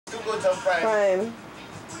coats of prime.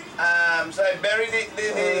 So I bury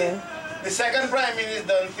the second priming is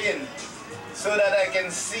done thin, so that I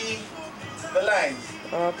can see the lines.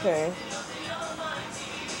 Okay.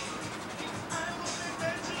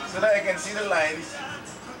 So that I can see the lines.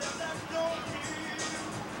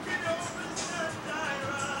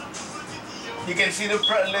 You can see the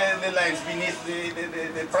lines beneath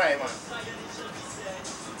the primer.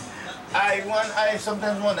 I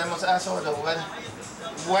sometimes wonder, I must ask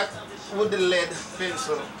what would the lead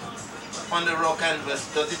pencil on the raw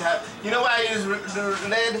canvas, does it have, you know why I use the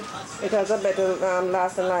lead? It has a better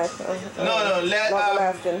lasting life. No, lead,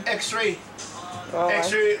 X-ray. Oh,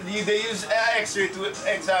 X-ray, they use X-ray to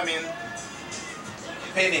examine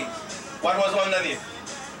painting. What was underneath?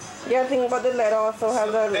 Yeah, I think but the lead also has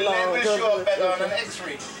a the lead will show up better on an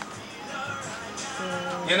X-ray.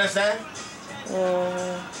 You understand?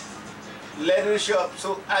 Lead will show up,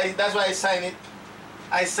 so that's why I sign it.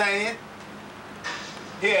 I sign it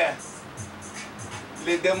here.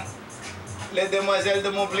 Les Demoiselles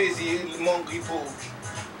de mon plaisir, mon grippot.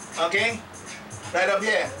 Okay? Right up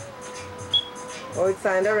here. Oh, it's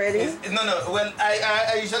signed already? No, well,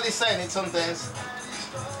 I usually sign it sometimes.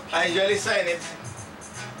 I usually sign it.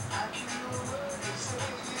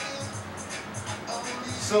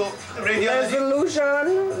 So,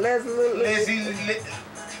 resolution, Les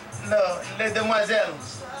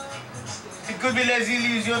Demoiselles. It could be Les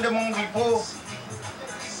Illusions de mon grippot.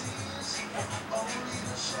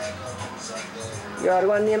 You had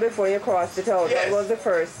one name before you crossed it out. Yes. What was the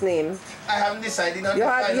first name? I haven't decided on you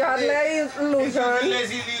had Les Illusions.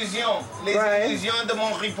 Les Illusions. Les Illusions de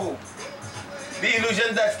mon grippot. The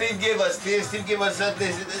illusion that Steve gave us. Steve gave us the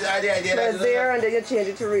idea. Press there and then you change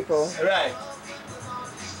it to Repo. Right.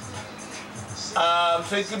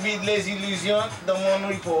 So it could be Les Illusions de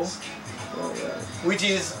mon grippot, which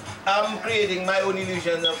is I'm creating my own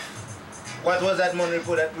illusion of what was that Mon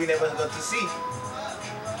Repos that we never got to see.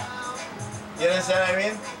 You understand what I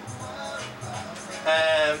mean?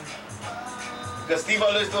 Because Steve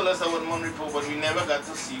always told us about Mon Repos, but we never got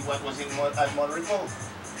to see what was at Mon Repos.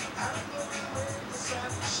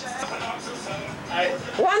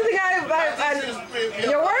 One thing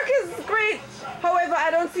your work is great. However,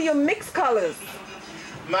 I don't see you mix colors.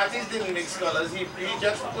 Matisse didn't mix colors. He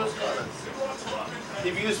juxtaposed colors. He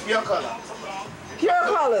used pure color. Pure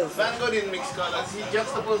colors. Van Gogh didn't mix colors. He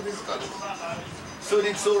juxtaposed these colors. So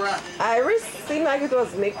did Sora. Iris seemed like it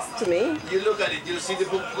was mixed to me. You look at it, you see the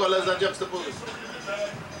colors are juxtaposed.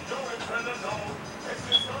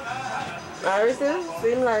 Iris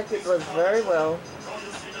seemed like it was very well.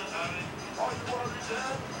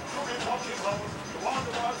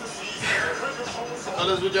 The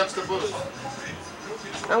colors were juxtaposed.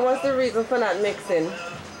 And what's the reason for not mixing?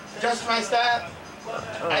 Just my style.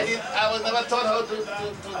 Oh. I was never taught how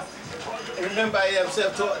to remember I am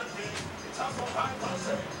self-taught.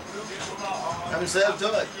 I'm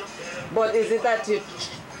self-taught. But is it that you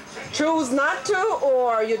choose not to,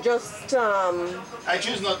 or you just I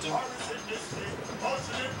choose not to.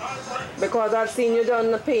 Because I've seen you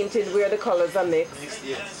done the painted where the colors are mixed.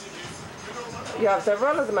 Yes. You have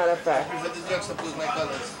several, as a matter of fact. I prefer to juxtapose my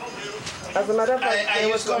colors. As a matter of fact, I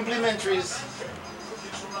use complementaries.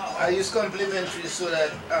 I use complementaries so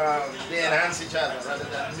that they enhance each other rather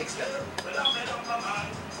than mix them.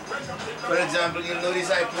 For example, you notice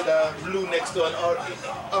I put a blue next to an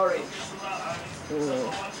orange.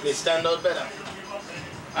 They stand out better.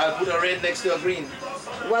 I'll put a red next to a green.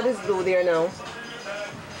 What is blue there now?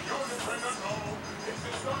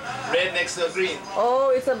 Red next to a green.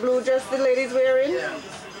 Oh, it's a blue dress the lady's wearing? Yeah.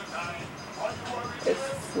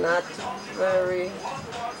 It's not very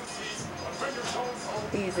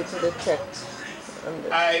easy to detect.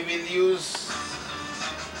 I will use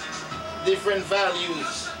different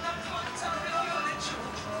values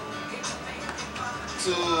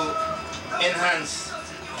to enhance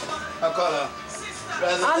a color.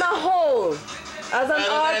 On a whole, as an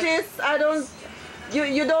artist,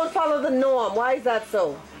 you don't follow the norm. Why is that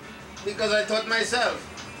so? Because I taught myself.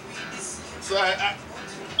 So I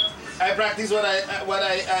practice what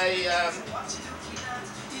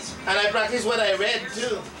and I practice what I read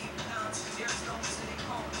too.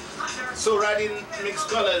 So writing mixed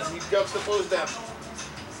colors, he juxtaposed them.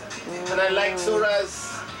 And I like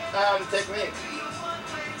Sora's technique.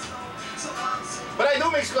 But I do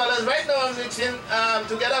mix colors. Right now I'm mixing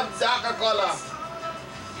to get a darker color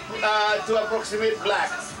to approximate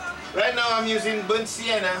black. Right now I'm using burnt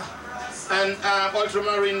sienna and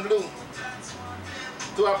ultramarine blue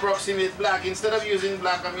to approximate black. Instead of using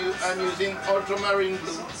black, I'm using ultramarine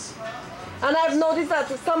blue And I've noticed that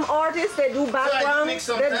some artists, they do background, they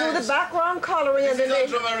do the background coloring and then they...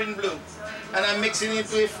 This is ultramarine blue. And I'm mixing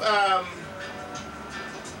it with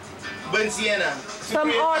burnt sienna.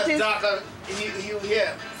 Some artists, darker hue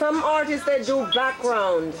here. Some artists, they do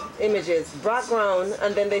background images, background,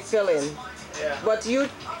 and then they fill in. Yeah. But you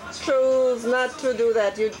choose not to do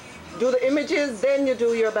that. You do the images, then you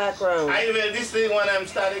do your background. This is one I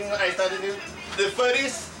started the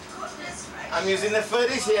 30s. I'm using the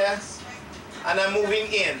 30s here, and I'm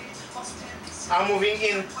moving in. I'm moving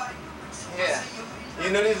in here. You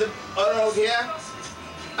notice the out here?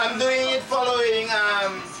 I'm doing it following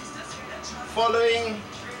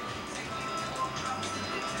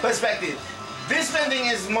perspective. This painting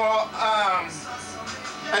is more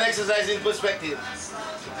an exercise in perspective.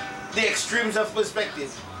 The extremes of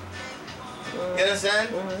perspective. You understand?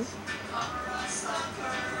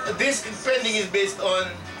 This painting is based on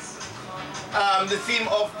the theme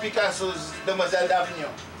of Picasso's Demoiselles.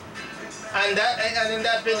 And in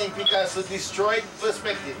that painting, Picasso destroyed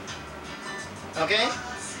perspective. Okay?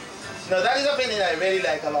 Now that is a painting I really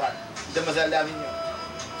like a lot, Demoiselles.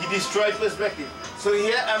 He destroyed perspective. So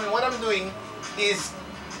here, what I'm doing is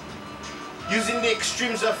using the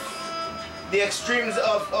extremes of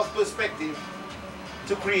perspective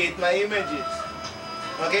to create my images.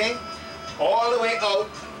 Okay? All the way out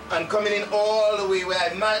and coming in all the way where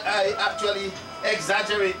I actually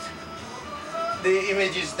exaggerate the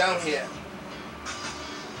images down here.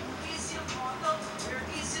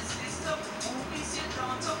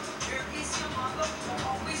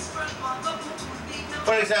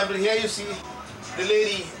 For example, here you see the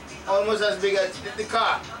lady almost as big as the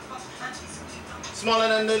car, smaller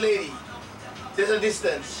than the lady. There's a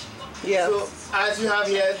distance. Yeah. So as you have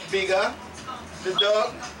here bigger, the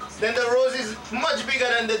dog, then the rose is much bigger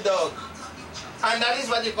than the dog. And that is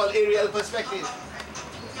what you call aerial perspective.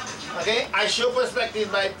 Okay? I show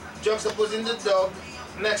perspective by juxtaposing the dog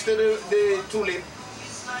next to the tulip,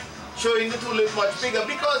 showing the tulip much bigger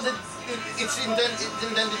because it's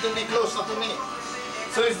intended to be closer to me.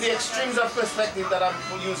 So it's the extremes of perspective that I'm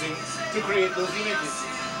using to create those images.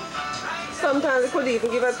 Sometimes it could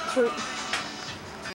even give a